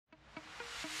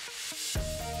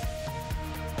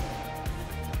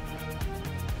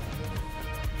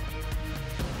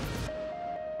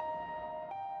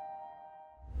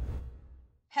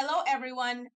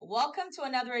everyone. Welcome to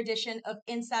another edition of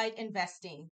Inside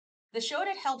Investing, the show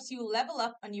that helps you level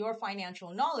up on your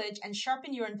financial knowledge and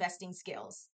sharpen your investing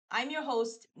skills. I'm your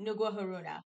host, Nugua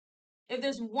Haruna. If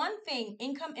there's one thing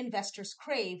income investors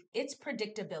crave, it's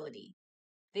predictability.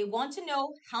 They want to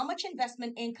know how much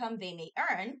investment income they may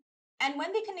earn and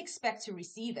when they can expect to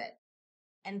receive it.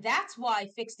 And that's why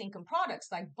fixed income products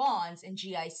like bonds and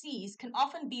GICs can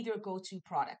often be their go-to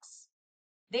products.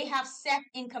 They have set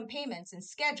income payments and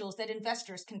schedules that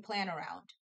investors can plan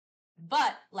around.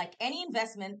 But like any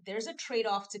investment, there's a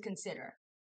trade-off to consider.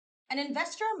 An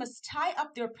investor must tie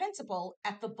up their principal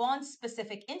at the bond's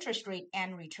specific interest rate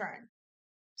and return.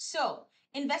 So,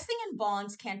 investing in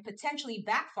bonds can potentially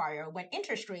backfire when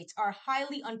interest rates are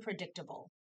highly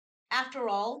unpredictable. After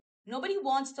all, nobody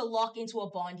wants to lock into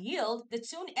a bond yield that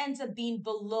soon ends up being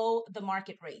below the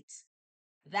market rates.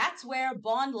 That's where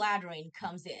bond laddering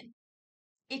comes in.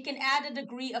 It can add a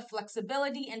degree of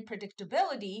flexibility and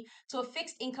predictability to a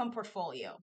fixed income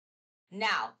portfolio.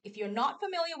 Now, if you're not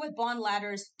familiar with bond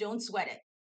ladders, don't sweat it.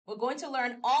 We're going to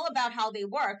learn all about how they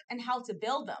work and how to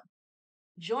build them.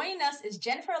 Joining us is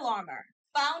Jennifer Lammer,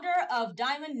 founder of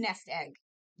Diamond NestEgg.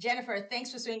 Jennifer,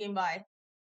 thanks for swinging by.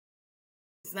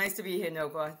 It's nice to be here,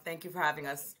 Nogwa. Thank you for having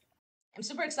us. I'm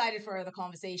super excited for the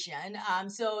conversation.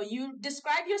 So you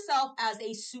describe yourself as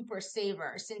a super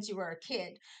saver since you were a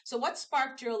kid. So what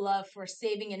sparked your love for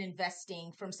saving and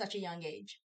investing from such a young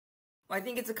age? Well, I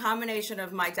think it's a combination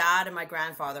of my dad and my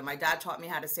grandfather. My dad taught me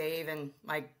how to save, and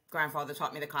my grandfather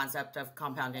taught me the concept of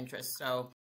compound interest.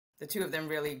 So the two of them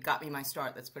really got me my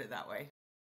start, let's put it that way.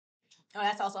 Oh,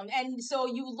 that's awesome. And so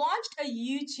you launched a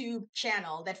YouTube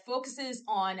channel that focuses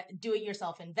on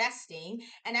do-it-yourself investing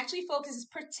and actually focuses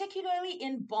particularly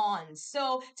in bonds.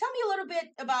 So tell me a little bit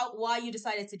about why you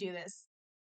decided to do this.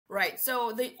 Right.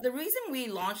 So the reason we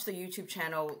launched the YouTube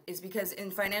channel is because in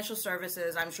financial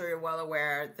services, I'm sure you're well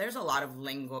aware, there's a lot of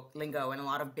lingo and a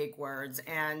lot of big words,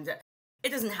 and it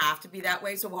doesn't have to be that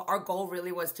way. So our goal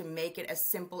really was to make it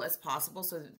as simple as possible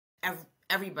so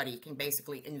everybody can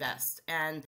basically invest.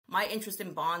 And my interest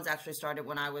in bonds actually started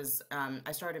when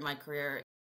I started my career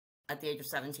at the age of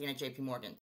 17 at JP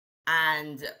Morgan.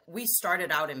 And we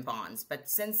started out in bonds, but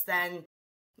since then,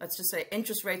 let's just say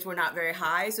interest rates were not very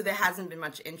high, so there hasn't been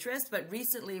much interest. But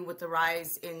recently, with the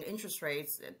rise in interest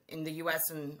rates in the US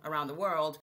and around the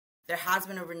world, there has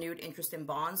been a renewed interest in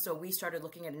bonds. So we started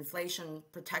looking at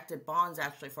inflation-protected bonds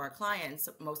actually for our clients.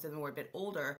 Most of them were a bit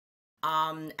older.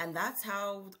 And that's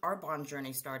how our bond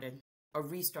journey started, or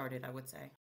restarted, I would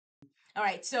say. All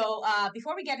right, so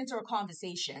before we get into our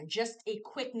conversation, just a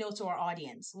quick note to our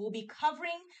audience. We'll be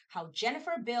covering how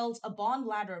Jennifer builds a bond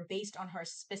ladder based on her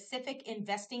specific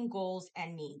investing goals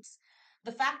and needs.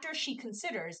 The factors she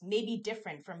considers may be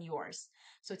different from yours.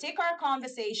 So take our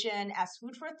conversation as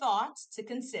food for thought to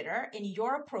consider in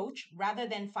your approach rather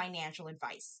than financial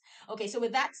advice. Okay, so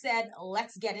with that said,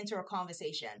 let's get into our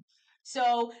conversation.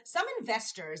 So some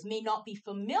investors may not be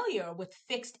familiar with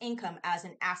fixed income as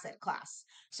an asset class.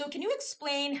 So can you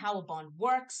explain how a bond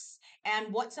works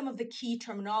and what some of the key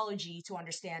terminology to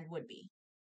understand would be?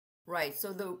 Right.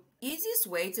 So the easiest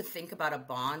way to think about a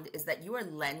bond is that you are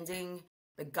lending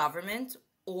the government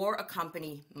or a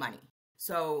company money.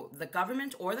 So the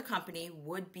government or the company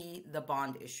would be the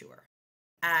bond issuer.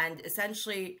 And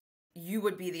essentially, you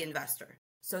would be the investor.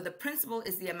 So the principal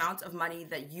is the amount of money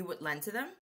that you would lend to them.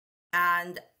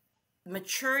 And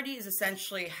maturity is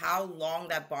essentially how long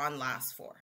that bond lasts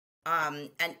for. And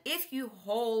if you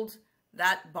hold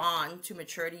that bond to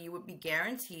maturity, you would be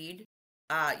guaranteed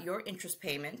your interest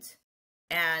payment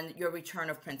and your return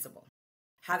of principal.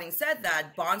 Having said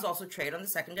that, bonds also trade on the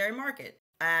secondary market.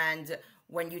 And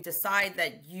when you decide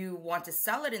that you want to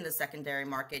sell it in the secondary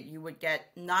market, you would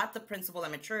get not the principal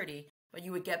at maturity, but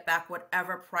you would get back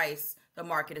whatever price the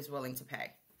market is willing to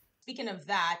pay. Speaking of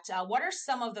that, what are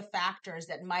some of the factors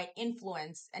that might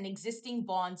influence an existing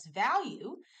bond's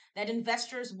value that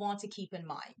investors want to keep in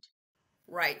mind?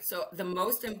 Right. So the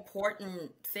most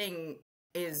important thing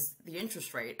is the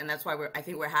interest rate. And that's why I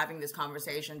think we're having this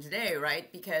conversation today,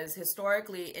 right? Because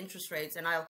historically interest rates, and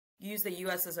I'll use the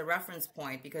US as a reference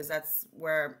point because that's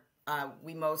where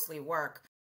we mostly work.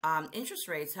 Interest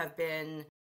rates have been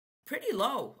pretty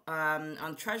low.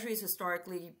 On treasuries,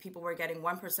 historically, people were getting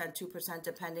 1%, 2%,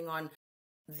 depending on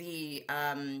the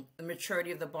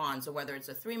maturity of the bond. So whether it's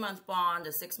a 3-month bond,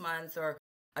 a 6-month, or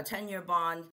a 10-year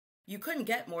bond, you couldn't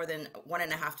get more than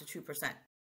 1.5% to 2%,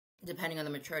 depending on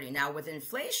the maturity. Now, with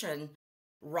inflation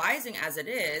rising as it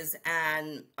is,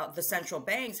 and the central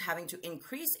banks having to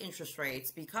increase interest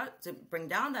rates because to bring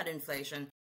down that inflation,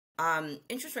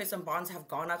 interest rates on bonds have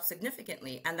gone up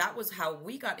significantly. And that was how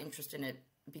we got interested in it,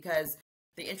 because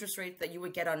the interest rate that you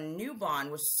would get on a new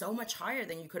bond was so much higher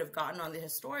than you could have gotten on the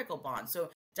historical bond. So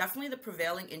definitely the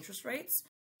prevailing interest rates,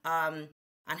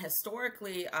 and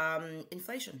historically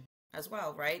inflation as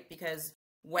well, right? Because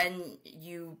when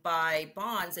you buy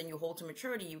bonds and you hold to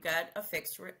maturity, you get a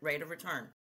fixed rate of return.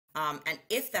 And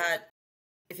if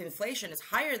inflation is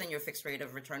higher than your fixed rate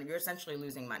of return, you're essentially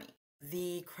losing money.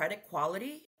 The credit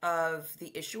quality of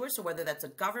the issuer, so whether that's a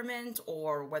government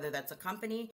or whether that's a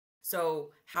company, so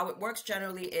how it works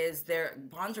generally is their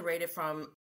bonds are rated from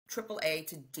AAA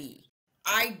to D.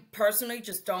 I personally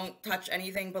just don't touch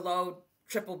anything below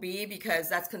triple B because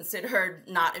that's considered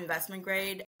not investment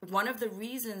grade. One of the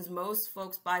reasons most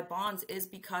folks buy bonds is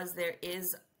because there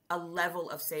is a level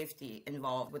of safety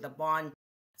involved with a bond.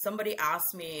 Somebody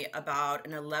asked me about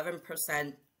an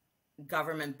 11%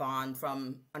 government bond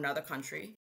from another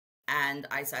country. And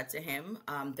I said to him,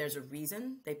 there's a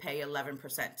reason they pay 11%.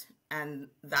 And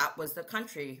that was the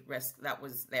country risk that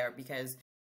was there because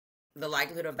the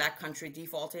likelihood of that country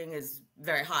defaulting is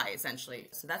very high, essentially.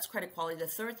 So that's credit quality. The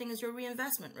third thing is your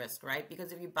reinvestment risk, right?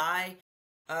 Because if you buy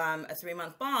a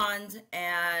 3-month bond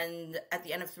and at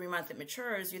the end of 3 months it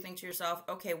matures, you think to yourself,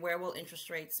 okay, where will interest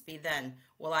rates be then?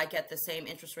 Will I get the same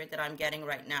interest rate that I'm getting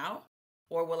right now?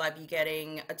 Or will I be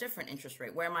getting a different interest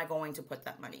rate? Where am I going to put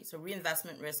that money? So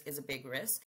reinvestment risk is a big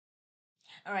risk.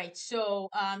 All right. So,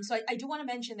 I do want to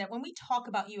mention that when we talk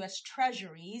about U.S.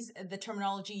 Treasuries, the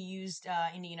terminology used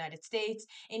in the United States,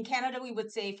 in Canada, we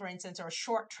would say, for instance, or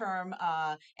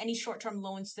any short-term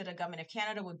loans to the government of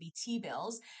Canada would be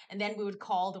T-bills, and then we would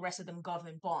call the rest of them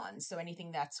government bonds. So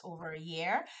anything that's over a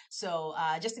year. So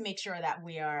just to make sure that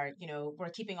we're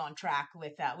keeping on track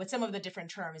with some of the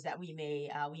different terms that we may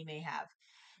have.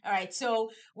 All right,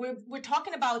 so we're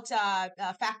talking about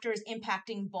factors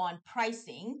impacting bond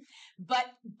pricing, but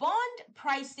bond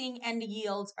pricing and the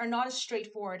yields are not as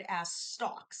straightforward as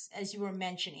stocks, as you were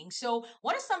mentioning. So,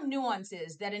 what are some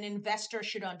nuances that an investor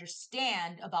should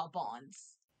understand about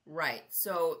bonds? Right.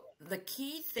 So the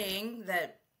key thing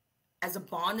that as a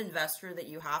bond investor that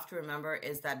you have to remember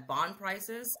is that bond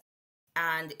prices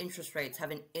and interest rates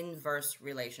have an inverse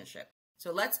relationship.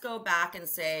 So let's go back and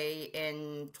say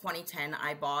in 2010,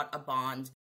 I bought a bond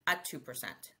at 2%.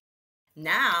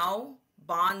 Now,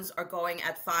 bonds are going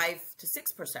at 5 to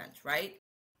 6%, right?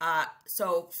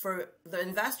 So for the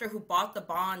investor who bought the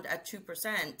bond at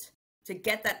 2%, to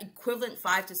get that equivalent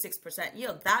 5 to 6%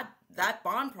 yield, that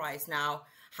bond price now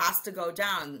has to go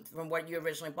down from what you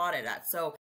originally bought it at.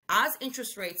 So as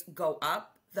interest rates go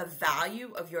up, the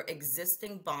value of your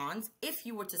existing bonds, if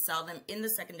you were to sell them in the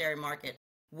secondary market,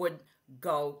 would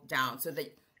go down so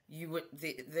that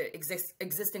the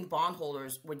existing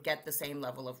bondholders would get the same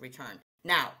level of return.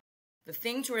 Now, the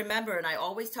thing to remember, and I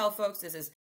always tell folks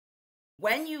is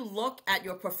when you look at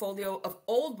your portfolio of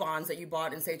old bonds that you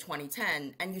bought in, say,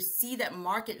 2010, and you see that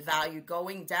market value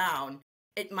going down,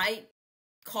 it might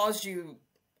cause you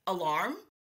alarm.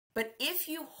 But if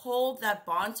you hold that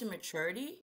bond to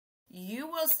maturity, you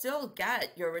will still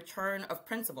get your return of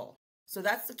principal. So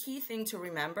that's the key thing to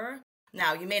remember.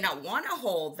 Now, you may not want to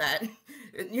hold that,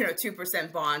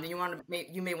 2% bond, and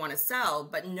you may want to sell,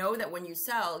 but know that when you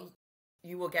sell,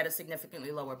 you will get a significantly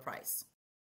lower price.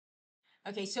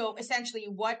 Okay, so essentially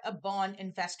what a bond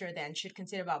investor then should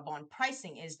consider about bond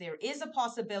pricing is there is a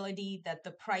possibility that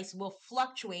the price will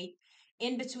fluctuate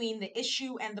in between the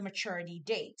issue and the maturity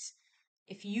date.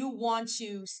 If you want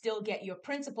to still get your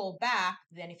principal back,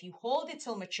 then if you hold it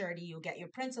till maturity, you'll get your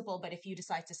principal. But if you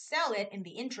decide to sell it in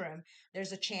the interim,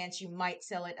 there's a chance you might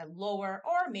sell it at lower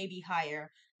or maybe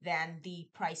higher than the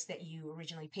price that you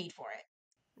originally paid for it.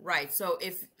 Right. So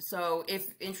if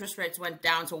interest rates went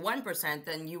down to 1%,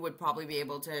 then you would probably be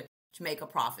able to make a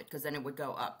profit because then it would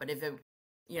go up. But if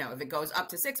it goes up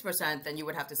to 6%, then you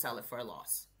would have to sell it for a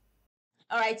loss.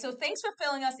 All right, so thanks for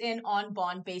filling us in on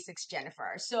bond basics,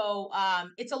 Jennifer. So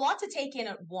it's a lot to take in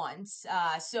at once.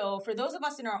 So for those of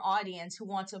us in our audience who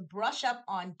want to brush up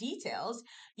on details,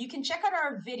 you can check out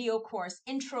our video course,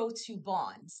 Intro to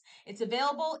Bonds. It's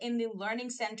available in the Learning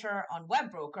Center on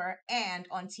Webbroker and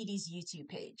on TD's YouTube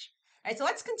page. All right, so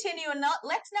let's continue and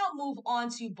let's now move on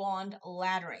to bond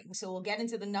laddering. So we'll get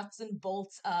into the nuts and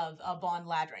bolts of bond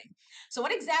laddering. So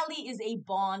what exactly is a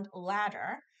bond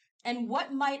ladder? And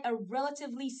what might a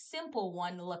relatively simple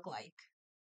one look like?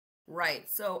 Right.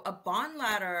 So a bond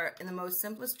ladder, in the most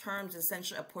simplest terms, is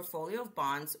essentially a portfolio of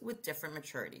bonds with different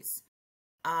maturities.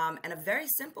 And a very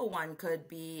simple one could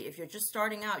be, if you're just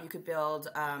starting out, you could build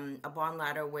a bond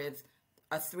ladder with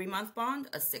a 3-month bond,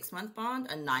 a 6-month bond,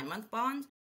 a 9-month bond,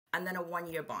 and then a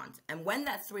 1-year bond. And when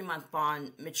that 3-month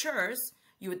bond matures,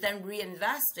 you would then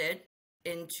reinvest it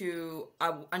into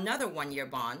another 1-year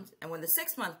bond. And when the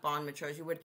 6-month bond matures, you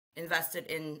would invest it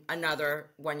in another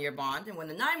 1-year bond. And when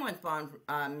the 9-month bond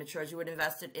matures, you would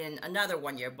invest it in another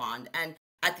 1-year bond. And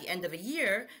at the end of a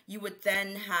year, you would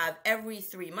then have every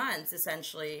 3 months,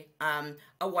 essentially, a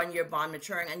 1-year bond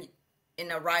maturing. And in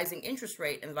a rising interest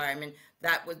rate environment,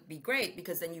 that would be great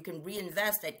because then you can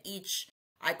reinvest at each,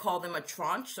 I call them a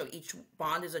tranche. So each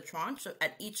bond is a tranche. So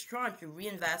at each tranche, you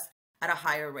reinvest at a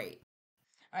higher rate.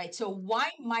 All right. So why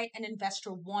might an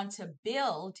investor want to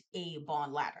build a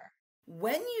bond ladder?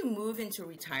 When you move into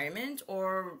retirement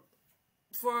or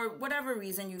for whatever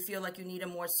reason you feel like you need a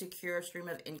more secure stream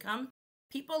of income,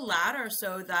 people ladder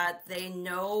so that they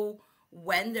know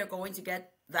when they're going to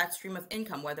get that stream of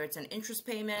income, whether it's an interest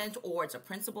payment or it's a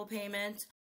principal payment.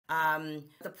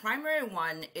 The primary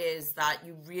one is that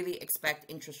you really expect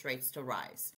interest rates to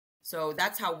rise. So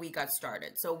that's how we got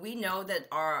started. So we know that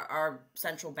our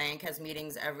central bank has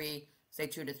meetings every, say,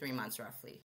 2 to 3 months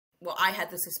roughly. Well, I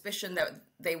had the suspicion that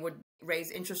they would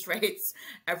raise interest rates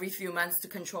every few months to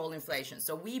control inflation.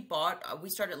 So we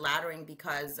started laddering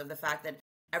because of the fact that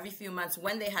every few months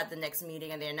when they had the next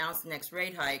meeting and they announced the next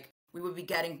rate hike, we would be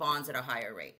getting bonds at a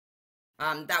higher rate.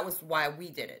 That was why we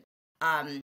did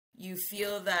it. You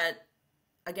feel that,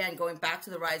 again, going back to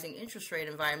the rising interest rate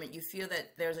environment, you feel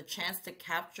that there's a chance to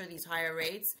capture these higher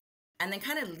rates and then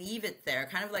kind of leave it there,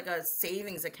 kind of like a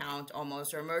savings account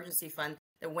almost, or emergency fund,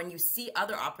 that when you see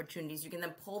other opportunities, you can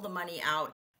then pull the money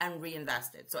out and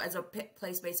reinvest it. So as a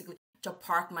place basically to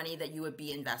park money that you would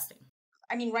be investing.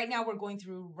 I mean, right now we're going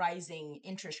through rising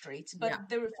interest rates, but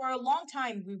Yeah. for a long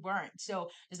time we weren't. So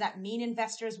does that mean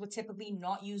investors would typically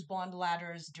not use bond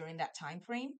ladders during that time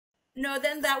frame? No,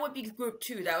 then that would be group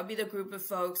 2. That would be the group of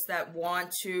folks that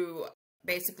want to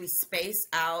basically space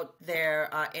out their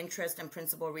interest and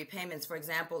principal repayments. For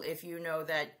example, if you know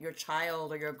that your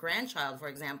child or your grandchild, for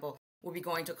example, will be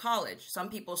going to college. Some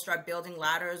people start building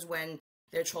ladders when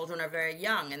their children are very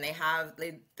young and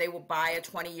they will buy a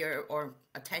 20-year or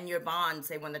a 10-year bond,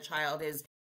 say when the child is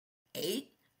 8,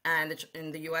 and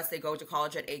in the US they go to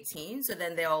college at 18. So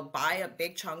then they'll buy a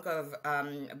big chunk of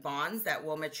bonds that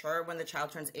will mature when the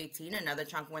child turns 18, another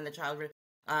chunk when the child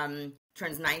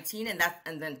turns 19,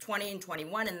 and then 20 and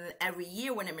 21, and then every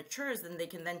year when it matures, then they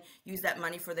can then use that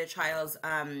money for their child's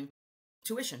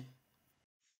tuition.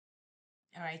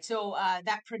 All right. So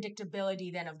that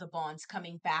predictability then of the bonds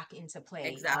coming back into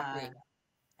play. Exactly.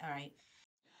 All right.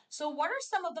 So what are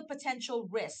some of the potential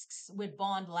risks with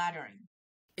bond laddering?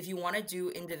 If you want to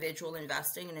do individual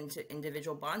investing and into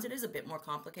individual bonds, it is a bit more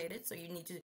complicated. So you need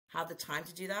to have the time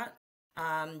to do that.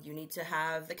 You need to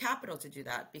have the capital to do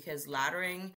that because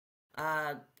laddering,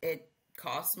 it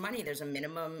costs money. There's a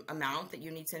minimum amount that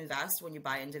you need to invest when you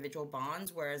buy individual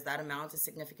bonds, whereas that amount is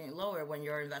significantly lower when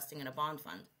you're investing in a bond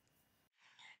fund.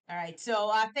 All right.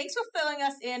 So thanks for filling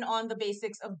us in on the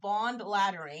basics of bond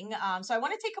laddering. So I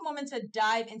want to take a moment to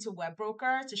dive into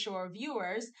WebBroker to show our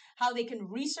viewers how they can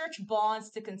research bonds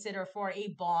to consider for a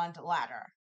bond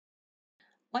ladder.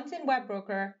 Once in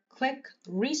WebBroker, click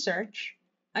Research.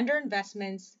 Under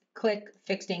Investments, click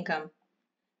Fixed Income.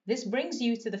 This brings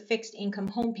you to the fixed income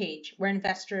homepage where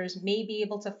investors may be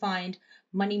able to find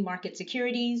money market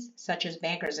securities such as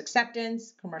banker's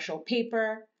acceptance, commercial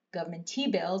paper, government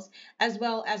T-bills, as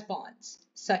well as bonds,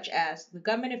 such as the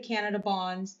Government of Canada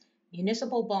bonds,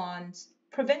 municipal bonds,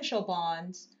 provincial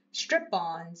bonds, strip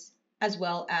bonds, as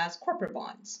well as corporate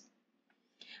bonds.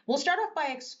 We'll start off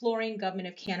by exploring Government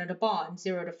of Canada bonds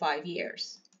 0 to 5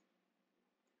 years.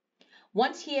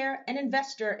 Once here, an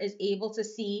investor is able to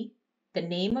see the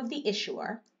name of the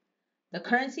issuer, the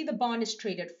currency the bond is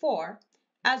traded for,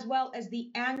 as well as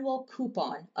the annual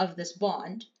coupon of this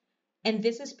bond, and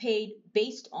this is paid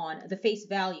based on the face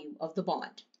value of the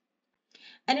bond.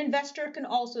 An investor can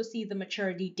also see the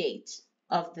maturity date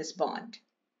of this bond.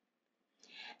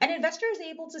 An investor is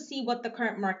able to see what the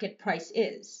current market price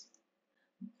is.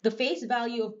 The face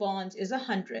value of bonds is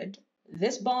 100.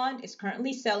 This bond is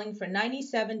currently selling for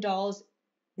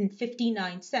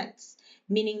 $97.59,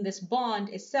 meaning this bond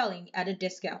is selling at a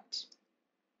discount.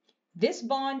 This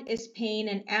bond is paying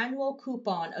an annual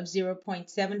coupon of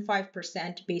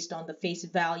 0.75% based on the face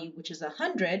value, which is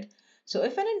 100. So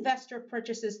if an investor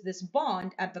purchases this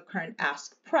bond at the current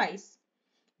ask price,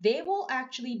 they will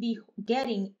actually be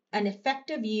getting an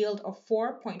effective yield of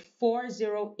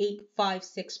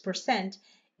 4.40856%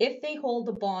 if they hold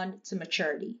the bond to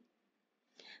maturity.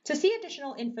 To see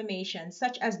additional information,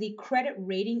 such as the credit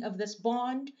rating of this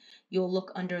bond, you'll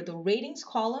look under the ratings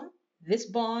column. This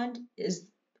bond is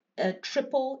a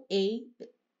AAA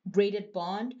rated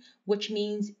bond, which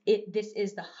means this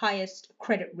is the highest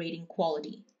credit rating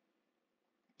quality.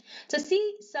 To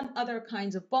see some other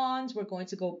kinds of bonds, we're going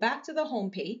to go back to the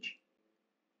home page.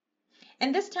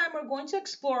 And this time we're going to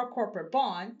explore corporate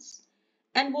bonds,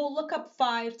 and we'll look up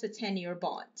 5 to 10-year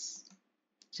bonds.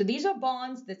 So these are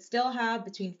bonds that still have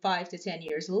between 5 to 10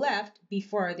 years left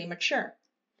before they mature.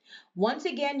 Once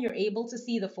again, you're able to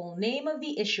see the full name of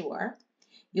the issuer.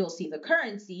 You'll see the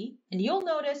currency, and you'll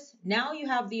notice now you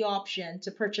have the option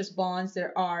to purchase bonds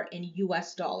that are in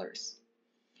US dollars.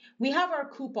 We have our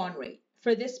coupon rate.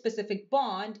 For this specific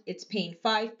bond, it's paying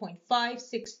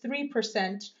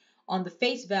 5.563% on the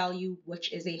face value,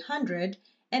 which is 100,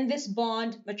 and this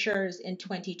bond matures in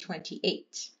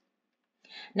 2028.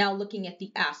 Now looking at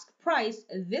the ask price,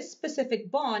 this specific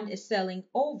bond is selling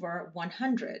over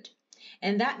 100,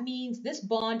 and that means this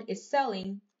bond is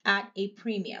selling at a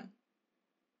premium.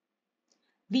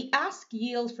 The ask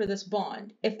yield for this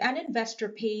bond, if an investor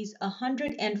pays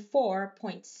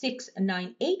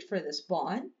 104.698 for this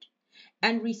bond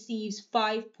and receives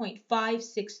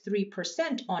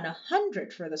 5.563% on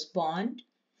 100 for this bond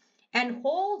and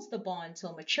holds the bond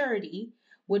till maturity,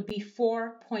 would be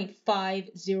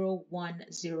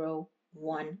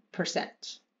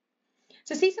 4.50101%.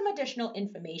 To see some additional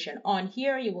information on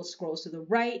here, you will scroll to the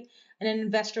right, and an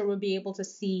investor will be able to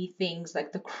see things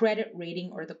like the credit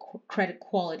rating or the credit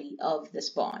quality of this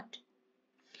bond.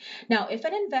 Now, if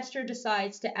an investor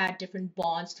decides to add different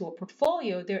bonds to a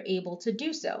portfolio, they're able to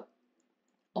do so.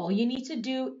 All you need to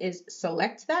do is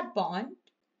select that bond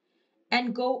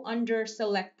and go under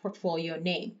Select Portfolio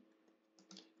Name.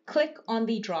 Click on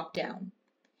the drop-down.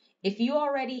 If you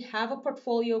already have a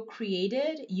portfolio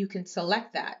created, you can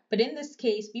select that. But in this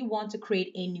case, we want to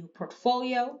create a new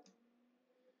portfolio,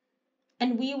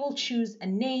 and we will choose a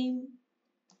name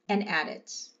and add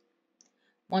it.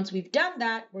 Once we've done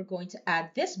that, we're going to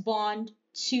add this bond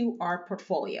to our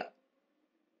portfolio.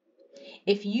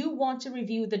 If you want to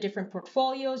review the different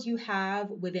portfolios you have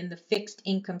within the fixed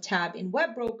income tab in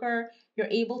Webroker, you're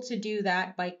able to do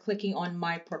that by clicking on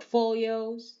My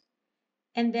Portfolios,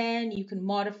 and then you can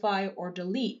modify or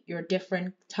delete your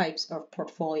different types of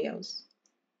portfolios.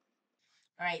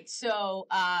 All right, so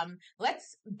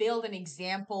let's build an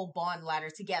example bond ladder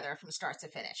together from start to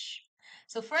finish.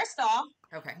 So first off,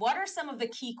 what are some of the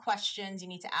key questions you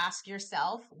need to ask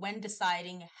yourself when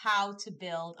deciding how to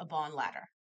build a bond ladder?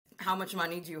 How much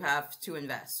money do you have to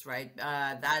invest, right?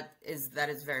 That is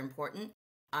very important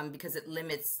because it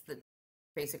limits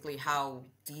basically how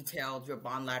detailed your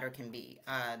bond ladder can be,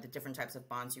 the different types of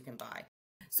bonds you can buy.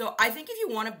 So I think if you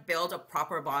want to build a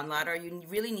proper bond ladder, you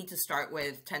really need to start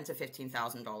with $10,000 to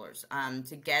 $15,000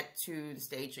 to get to the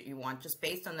stage that you want, just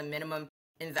based on the minimum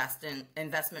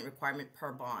investment requirement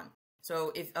per bond.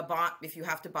 So if you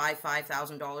have to buy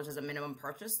 $5,000 as a minimum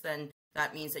purchase, then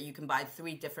that means that you can buy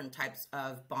 3 different types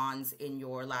of bonds in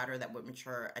your ladder that would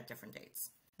mature at different dates.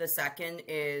 The second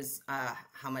is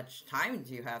how much time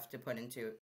do you have to put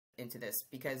into this,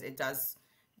 because it does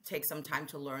take some time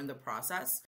to learn the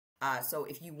process. So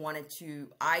if you wanted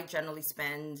to, I generally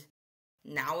spend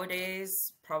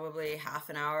nowadays probably half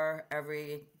an hour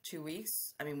every 2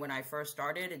 weeks. I mean, when I first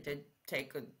started, it did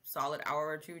take a solid hour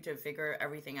or 2 to figure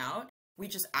everything out. We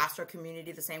just asked our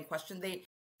community the same question. They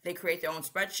create their own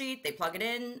spreadsheet, they plug it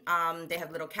in, they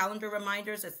have little calendar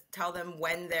reminders that tell them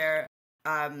when their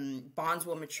bonds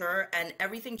will mature, and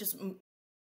everything just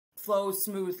flows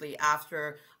smoothly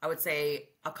after, I would say,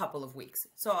 a couple of weeks.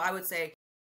 So I would say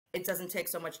it doesn't take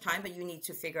so much time, but you need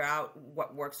to figure out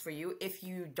what works for you. If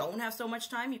you don't have so much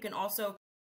time, you can also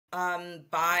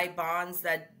buy bonds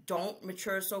that don't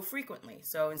mature so frequently.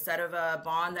 So instead of a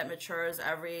bond that matures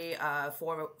every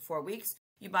 4 weeks,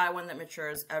 you buy one that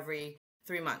matures every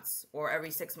 3 months or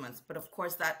every 6 months. But of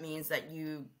course, that means that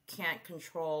you can't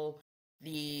control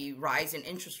the rise in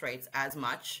interest rates as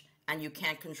much, and you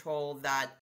can't control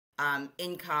that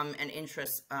income and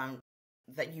interest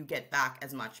that you get back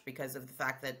as much because of the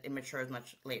fact that it matures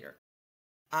much later.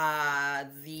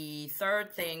 The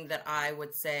third thing that I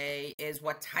would say is,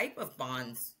 what type of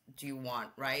bonds do you want,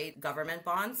 right? Government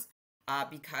bonds,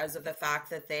 because of the fact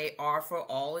that they are, for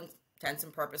all intents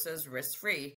and purposes,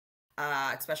 risk-free,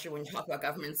 especially when you talk about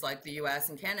governments like the US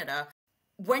and Canada.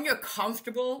 When you're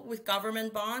comfortable with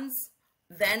government bonds,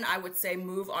 then I would say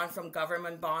move on from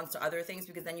government bonds to other things,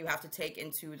 because then you have to take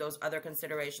into those other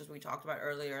considerations we talked about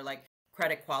earlier, like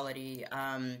credit quality,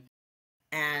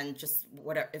 and just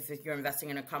whatever. If you're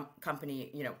investing in a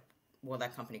company, will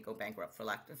that company go bankrupt, for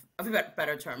lack of a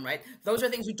better term, right? Those are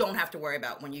things you don't have to worry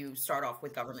about when you start off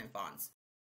with government bonds.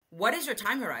 What is your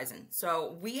time horizon?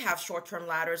 So we have short-term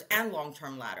ladders and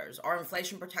long-term ladders. Our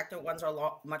inflation protected ones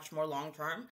are much more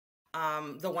long-term.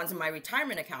 The ones in my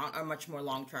retirement account are much more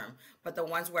long term, but the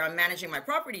ones where I'm managing my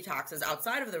property taxes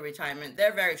outside of the retirement,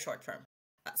 they're very short term.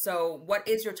 So what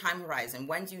is your time horizon?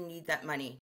 When do you need that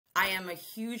money? I am a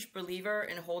huge believer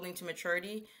in holding to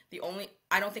maturity.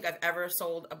 I don't think I've ever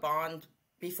sold a bond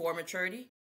before maturity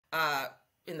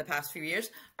in the past few years.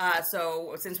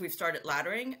 So since we've started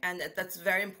laddering, and that's a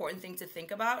very important thing to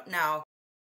think about. Now,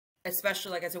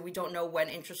 especially, like I said, we don't know when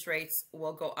interest rates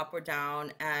will go up or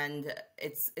down, and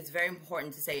it's very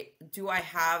important to say, do I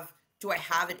have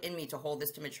it in me to hold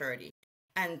this to maturity?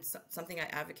 And something I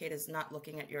advocate is not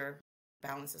looking at your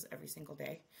balances every single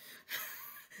day.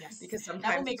 Yes, because sometimes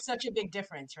that will make such a big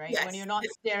difference, right? Yes. When you're not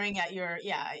staring at you're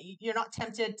not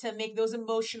tempted to make those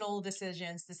emotional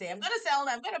decisions to say, I'm going to sell,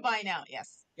 I'm going to buy now.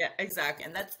 Yes. Yeah, exactly.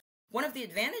 And that's one of the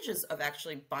advantages of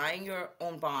actually buying your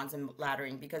own bonds and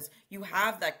laddering, because you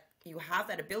have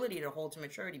that ability to hold to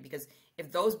maturity. Because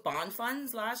if those bond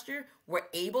funds last year were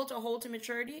able to hold to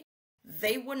maturity,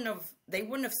 they wouldn't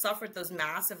have suffered those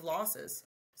massive losses.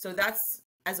 So that's,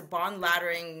 as a bond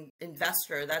laddering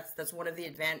investor, that's one of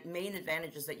the main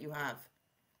advantages that you have.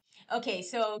 Okay,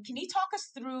 so can you talk us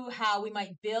through how we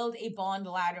might build a bond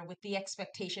ladder with the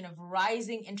expectation of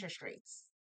rising interest rates?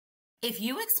 If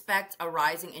you expect a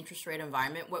rising interest rate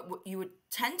environment, what you would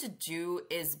tend to do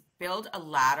is build a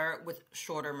ladder with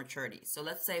shorter maturities. So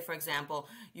let's say, for example,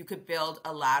 you could build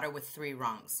a ladder with 3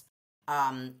 rungs.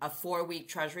 A 4-week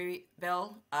treasury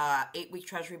bill, 8-week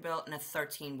treasury bill, and a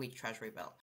 13-week treasury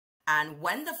bill. And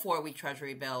when the 4-week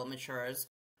treasury bill matures,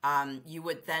 you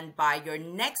would then buy your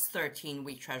next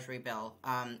 13-week treasury bill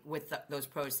with those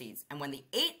proceeds. And when the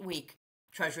 8-week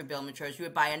treasury bill matures, you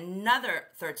would buy another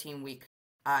 13-week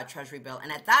treasury bill.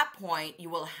 And at that point, you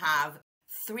will have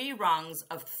 3 rungs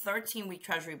of 13-week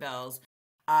treasury bills,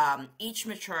 each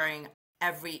maturing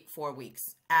every 4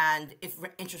 weeks. And if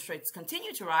interest rates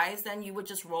continue to rise, then you would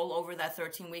just roll over that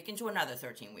 13-week into another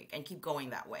 13-week and keep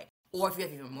going that way. Or if you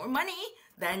have even more money,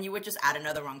 then you would just add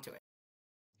another rung to it.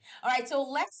 All right, so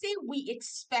let's say we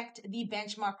expect the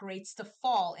benchmark rates to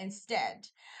fall instead.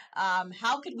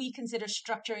 How could we consider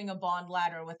structuring a bond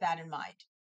ladder with that in mind?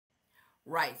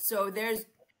 Right, so there's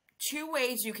 2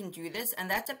 ways you can do this, and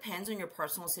that depends on your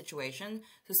personal situation.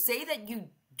 So say that you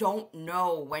don't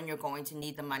know when you're going to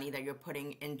need the money that you're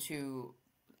putting into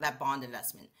that bond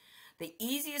investment. The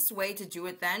easiest way to do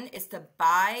it then is to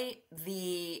buy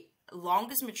the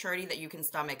longest maturity that you can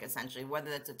stomach, essentially, whether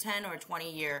that's a 10 or a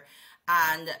 20 year,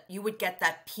 and you would get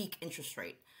that peak interest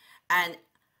rate. And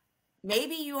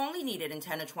maybe you only need it in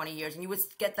 10 or 20 years, and you would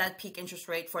get that peak interest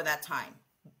rate for that time.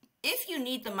 If you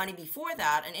need the money before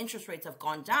that and interest rates have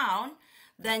gone down,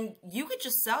 then you could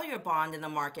just sell your bond in the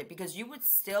market, because you would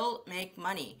still make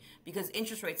money. Because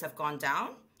interest rates have gone down,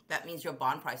 that means your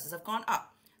bond prices have gone up.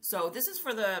 So this is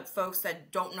for the folks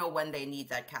that don't know when they need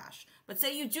that cash. But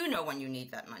say you do know when you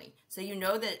need that money. So you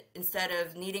know that instead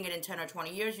of needing it in 10 or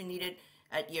 20 years, you need it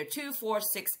at year 2, 4,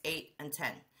 6, 8, and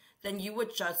 10. Then you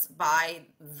would just buy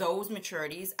those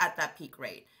maturities at that peak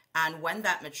rate. And when the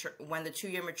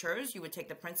 2-year matures, you would take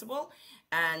the principal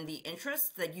and the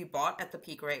interest that you bought at the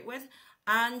peak rate with,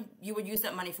 and you would use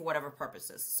that money for whatever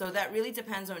purposes. So that really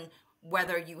depends on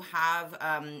whether you have,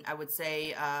 I would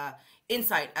say,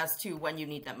 insight as to when you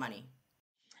need that money.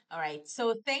 All right.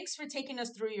 So thanks for taking us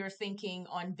through your thinking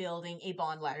on building a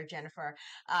bond ladder, Jennifer.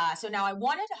 So now I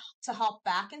wanted to hop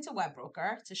back into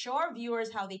Webroker to show our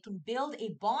viewers how they can build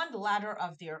a bond ladder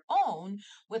of their own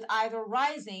with either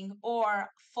rising or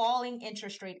falling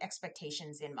interest rate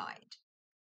expectations in mind.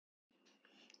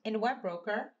 In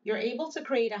Webroker, you're able to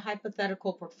create a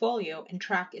hypothetical portfolio and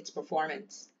track its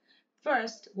performance.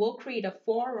 First, we'll create a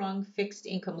 4-rung fixed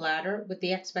income ladder with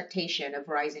the expectation of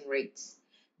rising rates.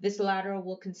 This ladder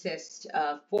will consist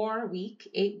of 4-week,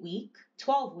 8-week,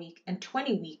 12-week, and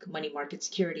 20-week money market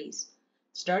securities.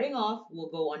 Starting off, we'll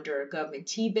go under government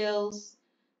T-bills,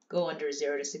 go under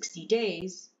 0 to 60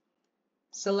 days,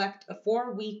 select a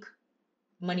 4-week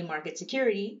money market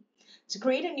security. To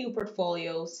create a new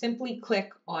portfolio, simply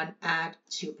click on Add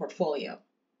to Portfolio.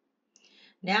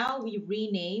 Now we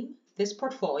rename this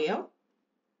portfolio.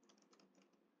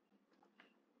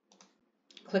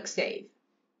 Click Save.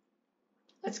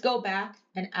 Let's go back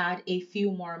and add a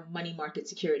few more money market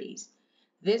securities.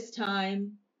 This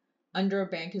time, under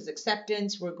Banker's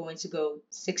Acceptance, we're going to go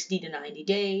 60 to 90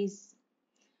 days.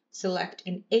 Select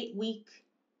an 8-week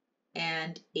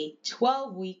and a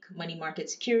 12-week money market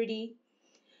security.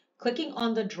 Clicking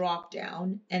on the drop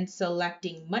down and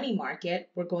selecting money market,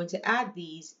 we're going to add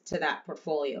these to that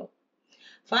portfolio.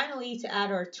 Finally, to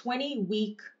add our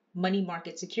 20-week money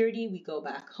market security, we go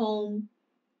back home.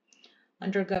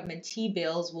 Under government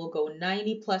T-bills, we'll go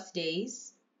 90 plus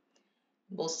days.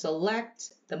 we'll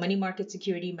select the money market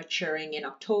security maturing in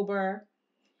October,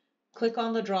 click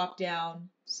on the drop down,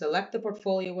 select the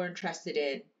portfolio we're interested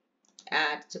in,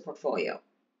 add to portfolio.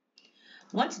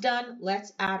 Once done,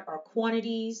 let's add our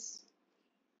quantities.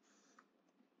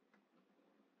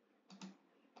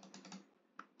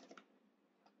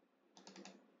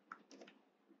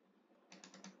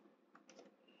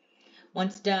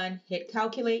 Once done, hit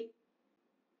calculate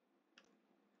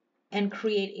and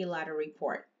create a ladder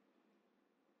report.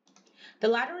 The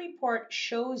ladder report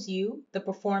shows you the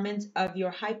performance of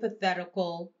your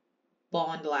hypothetical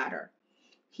bond ladder.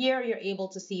 Here you're able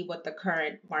to see what the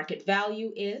current market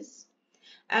value is,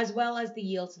 as well as the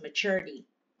yield to maturity,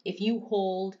 if you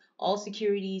hold all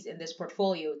securities in this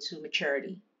portfolio to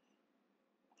maturity.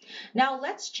 Now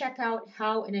let's check out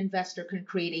how an investor can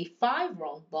create a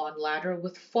 5-rung bond ladder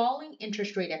with falling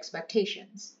interest rate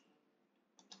expectations.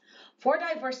 For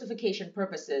diversification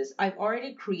purposes, I've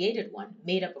already created one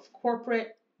made up of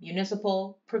corporate,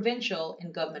 municipal, provincial,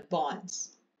 and government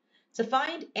bonds. To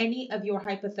find any of your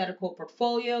hypothetical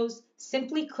portfolios,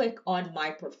 simply click on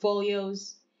My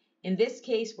Portfolios. In this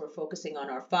case, we're focusing on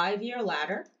our 5-year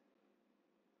ladder.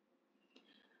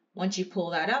 Once you pull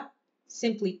that up,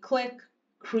 simply click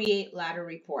Create Ladder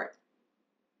Report.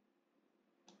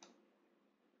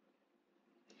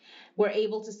 We're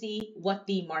able to see what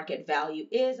the market value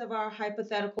is of our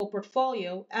hypothetical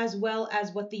portfolio, as well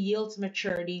as what the yield to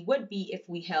maturity would be if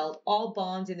we held all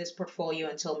bonds in this portfolio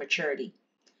until maturity.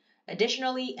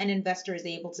 Additionally, an investor is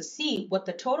able to see what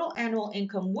the total annual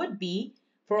income would be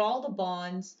for all the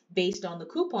bonds based on the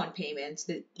coupon payments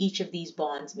that each of these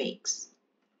bonds makes.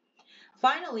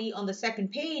 Finally, on the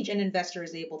second page, an investor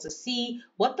is able to see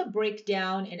what the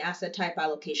breakdown in asset type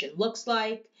allocation looks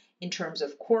like in terms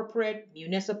of corporate,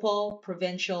 municipal,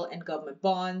 provincial, and government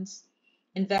bonds.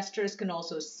 Investors can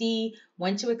also see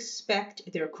when to expect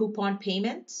their coupon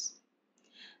payments.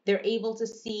 They're able to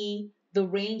see the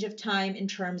range of time in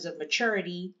terms of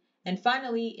maturity. And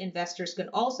finally, investors can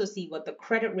also see what the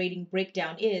credit rating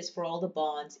breakdown is for all the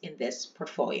bonds in this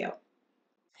portfolio.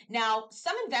 Now,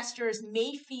 some investors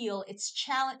may feel it's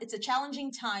a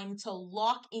challenging time to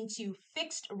lock into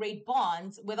fixed rate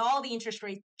bonds with all the interest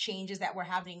rate changes that we're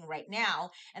having right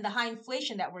now and the high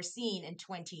inflation that we're seeing in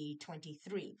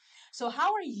 2023. So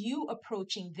how are you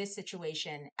approaching this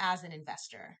situation as an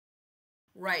investor?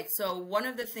 Right. So one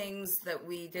of the things that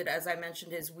we did, as I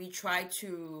mentioned, is we tried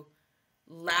to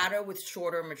ladder with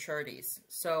shorter maturities.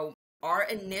 So our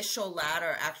initial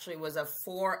ladder actually was a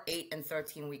 4, 8, and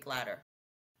 13-week ladder.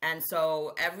 And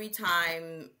so every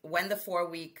time when the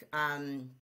 4-week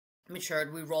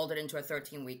matured, we rolled it into a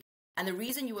 13-week. And the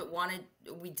reason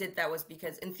we did that was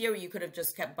because in theory, you could have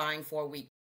just kept buying 4-week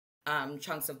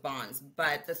chunks of bonds.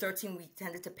 But the 13-week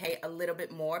tended to pay a little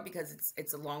bit more because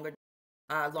it's a longer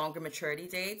maturity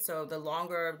date. So the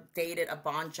longer dated a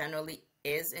bond generally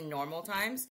is in normal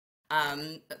times,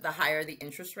 the higher the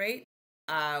interest rate.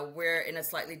 We're in a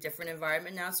slightly different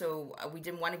environment now, so we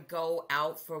didn't want to go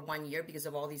out for 1 year because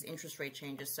of all these interest rate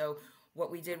changes. So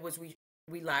what we did was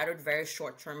we laddered very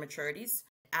short-term maturities.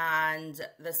 And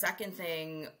the second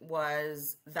thing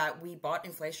was that we bought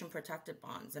inflation-protected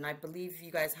bonds. And I believe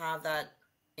you guys have that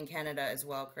in Canada as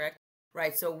well, correct?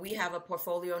 Right, so we have a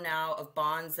portfolio now of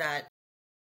bonds that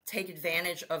take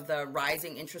advantage of the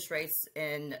rising interest rates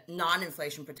in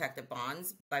non-inflation protected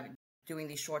bonds by doing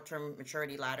these short-term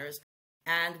maturity ladders.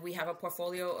 And we have a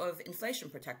portfolio of inflation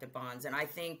protected bonds. And I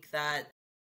think that,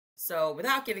 so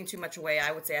without giving too much away,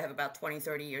 I would say I have about 20,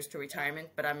 30 years to retirement,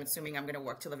 but I'm assuming I'm going to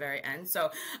work till the very end. So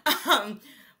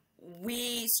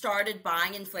we started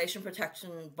buying inflation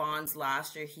protection bonds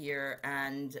last year here,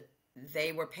 and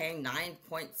they were paying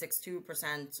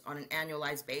 9.62% on an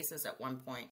annualized basis at one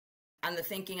point. And the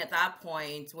thinking at that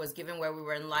point was, given where we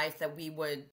were in life, that we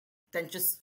would then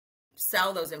just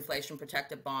sell those inflation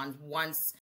protected bonds once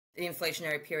the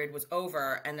inflationary period was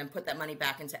over, and then put that money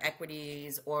back into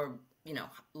equities or,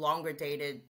 longer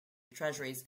dated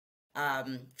treasuries,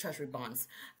 treasury bonds.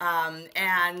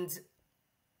 And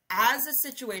as the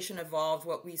situation evolved,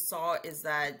 what we saw is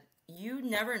that you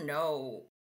never know,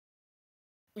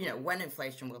 when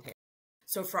inflation will hit.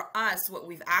 So for us, what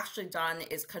we've actually done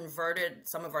is converted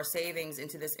some of our savings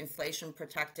into this inflation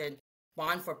protected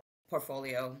bond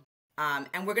portfolio.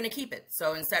 And we're going to keep it.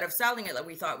 So instead of selling it like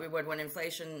we thought we would when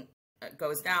inflation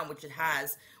goes down, which it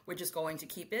has, we're just going to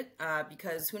keep it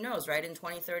because who knows, right? In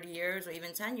 20, 30 years or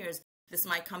even 10 years, this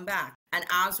might come back. And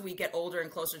as we get older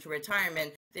and closer to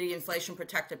retirement, the inflation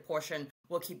protected portion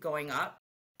will keep going up.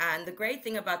 And the great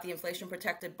thing about the inflation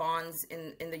protected bonds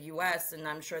in the US, and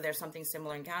I'm sure there's something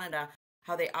similar in Canada,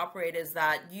 how they operate is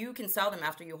that you can sell them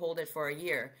after you hold it for a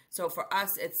year. So for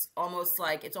us, it's almost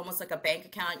like a bank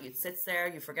account. It sits there,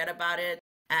 you forget about it,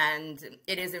 and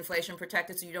it is inflation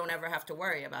protected, so you don't ever have to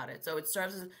worry about it. So it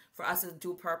serves for us as a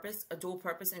dual purpose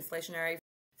inflationary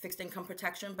fixed income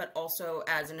protection, but also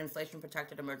as an inflation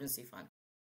protected emergency fund.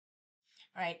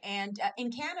 Right. And in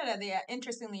Canada,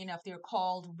 interestingly enough, they're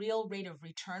called real rate of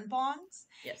return bonds.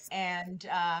 Yes. And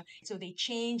so they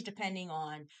change depending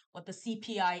on what the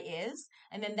CPI is.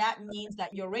 And then that means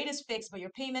that your rate is fixed, but your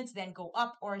payments then go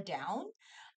up or down,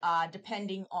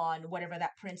 depending on whatever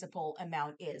that principal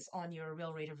amount is on your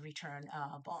real rate of return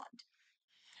bond.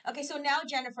 Okay, so now,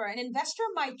 Jennifer, an investor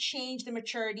might change the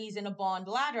maturities in a bond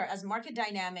ladder as market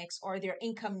dynamics or their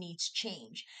income needs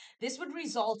change. This would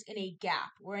result in a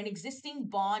gap where an existing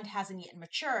bond hasn't yet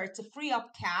matured to free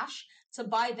up cash to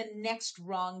buy the next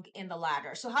rung in the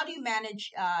ladder. So how do you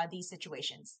manage these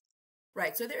situations?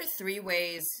 Right. So there are three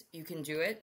ways you can do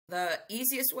it. The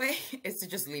easiest way is to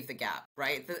just leave the gap,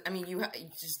 right? You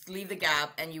just leave the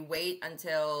gap and you wait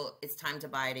until it's time to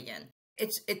buy it again.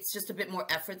 It's just a bit more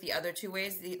effort the other two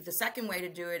ways. The second way to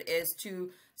do it is to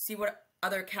see what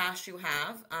other cash you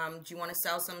have. Do you want to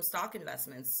sell some stock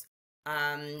investments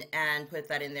and put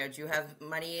that in there? Do you have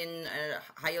money in a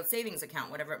high yield savings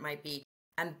account, whatever it might be,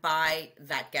 and buy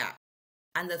that gap?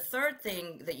 And the third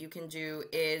thing that you can do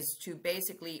is to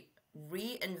basically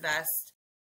reinvest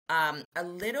a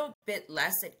little bit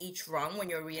less at each rung when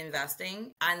you're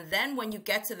reinvesting. And then when you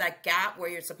get to that gap where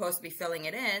you're supposed to be filling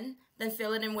it in, then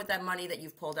fill it in with that money that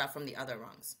you've pulled out from the other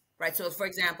rungs, right? So for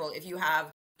example, if you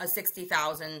have a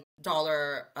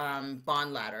 $60,000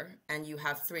 bond ladder and you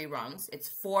have 3 rungs, it's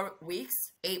 4 weeks,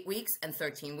 8 weeks, and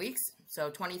 13 weeks.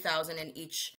 So 20,000 in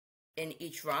each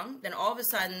rung. Then all of a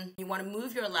sudden you want to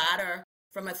move your ladder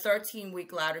from a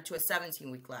 13-week ladder to a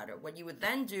 17-week ladder. What you would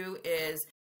then do is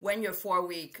when your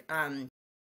 4-week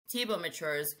T-bill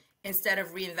matures, instead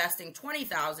of reinvesting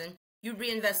 20,000, you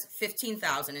reinvest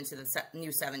 15,000 into the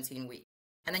new 17-week.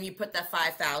 And then you put that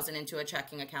 5,000 into a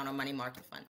checking account or money market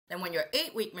fund. Then when your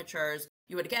 8-week matures,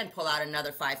 you would again pull out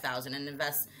another 5,000 and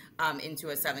invest into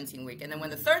a 17-week. And then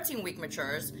when the 13-week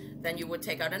matures, then you would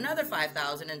take out another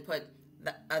 5,000 and put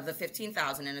the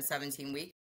 15,000 in a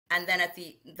 17-week. And then at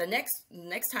the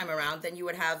next time around, then you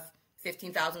would have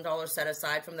 $15,000 set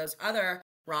aside from those other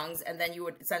rungs, and then you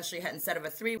would essentially have, instead of a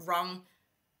 3-rung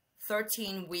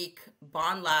 13-week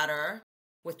bond ladder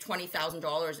with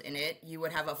 $20,000 in it, you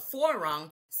would have a 4-rung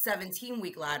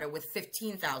 17-week ladder with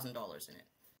 $15,000 in it.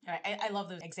 All right. I love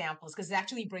those examples because it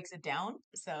actually breaks it down.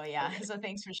 So yeah, okay. So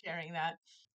thanks for sharing that.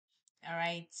 All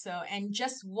right. So, and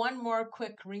just one more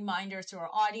quick reminder to our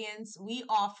audience, we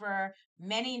offer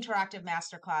many interactive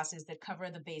masterclasses that cover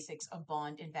the basics of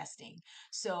bond investing.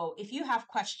 So if you have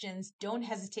questions, don't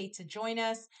hesitate to join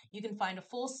us. You can find a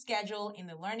full schedule in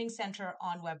the Learning Center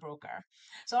on Webroker.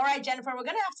 So, all right, Jennifer, we're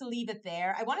going to have to leave it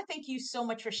there. I want to thank you so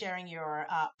much for sharing your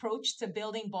approach to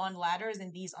building bond ladders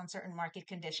in these uncertain market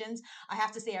conditions. I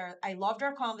have to say, I loved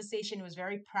our conversation. It was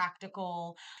very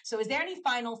practical. So is there any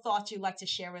final thoughts you'd like to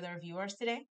share with our viewers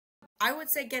today? I would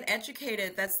say get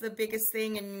educated. That's the biggest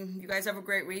thing, and you guys have a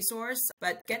great resource,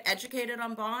 but get educated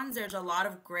on bonds. There's a lot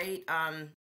of great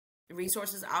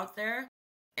resources out there,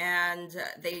 and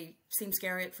they seem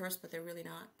scary at first, but they're really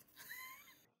not.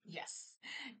 Yes.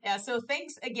 Yeah, so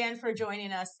thanks again for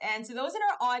joining us. And to those in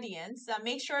our audience,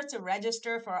 make sure to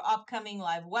register for our upcoming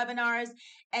live webinars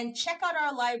and check out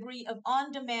our library of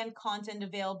on-demand content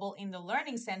available in the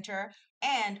Learning Center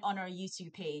and on our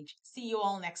YouTube page. See you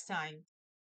all next time.